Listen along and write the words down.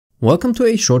Welcome to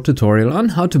a short tutorial on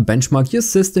how to benchmark your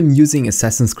system using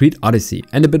Assassin's Creed Odyssey,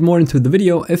 and a bit more into the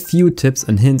video, a few tips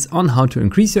and hints on how to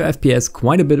increase your FPS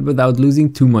quite a bit without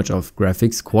losing too much of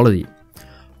graphics quality.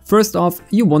 First off,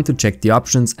 you want to check the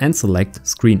options and select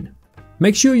screen.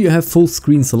 Make sure you have full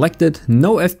screen selected,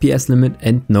 no FPS limit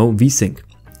and no Vsync.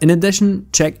 In addition,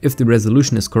 check if the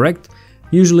resolution is correct.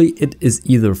 Usually it is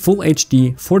either Full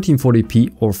HD,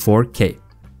 1440p or 4K.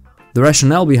 The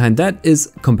rationale behind that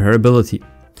is comparability.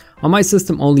 On my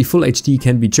system only Full HD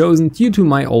can be chosen due to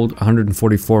my old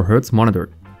 144Hz monitor.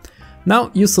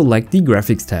 Now you select the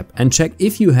graphics tab and check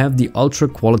if you have the ultra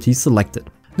quality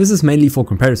selected. This is mainly for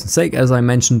comparison's sake, as I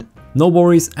mentioned. No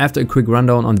worries, after a quick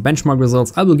rundown on the benchmark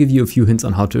results I will give you a few hints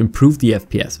on how to improve the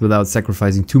FPS without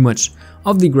sacrificing too much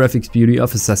of the graphics beauty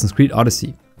of Assassin's Creed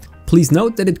Odyssey. Please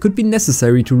note that it could be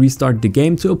necessary to restart the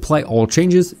game to apply all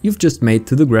changes you've just made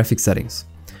to the graphics settings.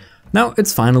 Now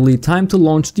it's finally time to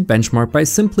launch the benchmark by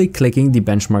simply clicking the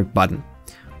benchmark button.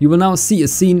 You will now see a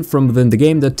scene from within the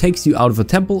game that takes you out of a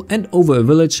temple and over a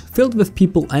village filled with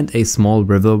people and a small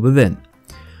river within.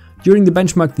 During the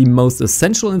benchmark, the most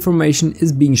essential information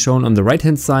is being shown on the right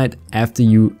hand side after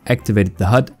you activated the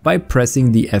HUD by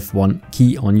pressing the F1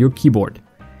 key on your keyboard.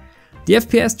 The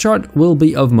FPS chart will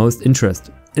be of most interest.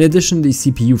 In addition, the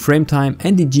CPU frame time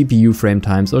and the GPU frame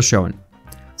times are shown.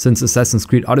 Since Assassin's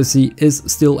Creed Odyssey is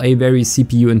still a very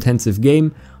CPU intensive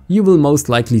game, you will most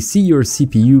likely see your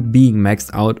CPU being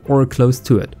maxed out or close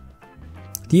to it.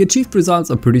 The achieved results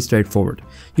are pretty straightforward.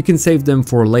 You can save them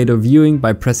for later viewing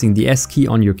by pressing the S key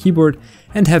on your keyboard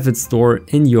and have it stored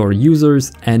in your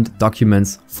users and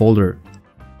documents folder.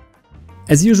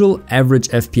 As usual, average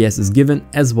FPS is given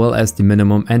as well as the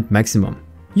minimum and maximum.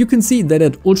 You can see that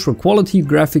at ultra quality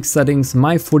graphics settings,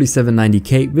 my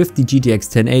 4790K with the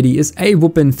GTX 1080 is a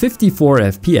whopping 54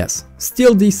 FPS.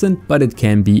 Still decent, but it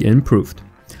can be improved.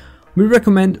 We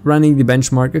recommend running the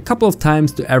benchmark a couple of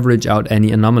times to average out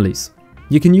any anomalies.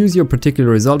 You can use your particular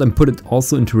result and put it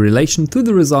also into relation to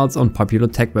the results on popular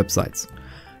tech websites.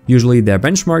 Usually their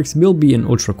benchmarks will be in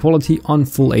ultra quality on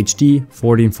Full HD,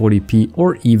 1440p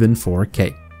or even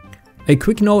 4K. A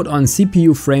quick note on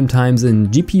CPU frame times and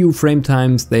GPU frame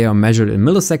times: they are measured in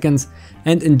milliseconds,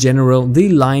 and in general the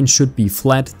line should be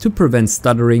flat to prevent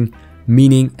stuttering,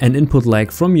 meaning an input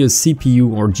lag from your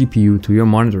CPU or GPU to your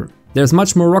monitor. There's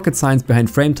much more rocket science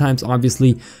behind frame times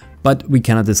obviously, but we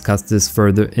cannot discuss this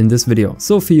further in this video,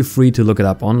 so feel free to look it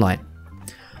up online.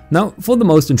 Now for the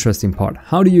most interesting part: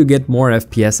 how do you get more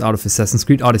FPS out of Assassin's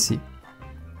Creed Odyssey?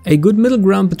 A good middle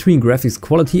ground between graphics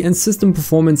quality and system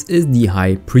performance is the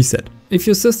high preset. If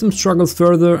your system struggles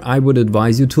further, I would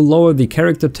advise you to lower the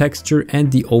character texture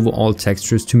and the overall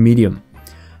textures to medium.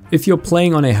 If you're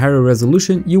playing on a higher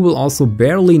resolution, you will also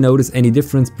barely notice any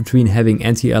difference between having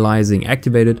anti-aliasing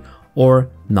activated or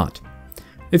not.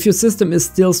 If your system is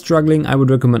still struggling, I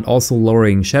would recommend also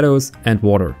lowering shadows and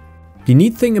water. The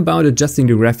neat thing about adjusting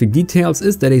the graphic details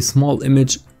is that a small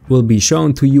image will be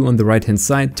shown to you on the right hand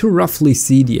side to roughly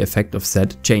see the effect of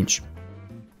said change.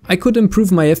 I could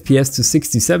improve my FPS to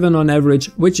 67 on average,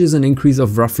 which is an increase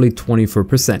of roughly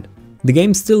 24%. The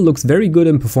game still looks very good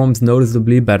and performs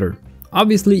noticeably better.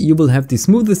 Obviously you will have the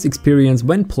smoothest experience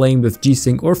when playing with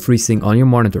G-Sync or FreeSync on your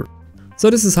monitor. So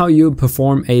this is how you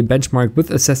perform a benchmark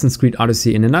with Assassin's Creed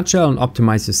Odyssey in a nutshell and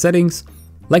optimize your settings.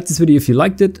 Like this video if you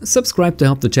liked it, subscribe to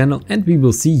help the channel, and we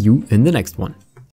will see you in the next one.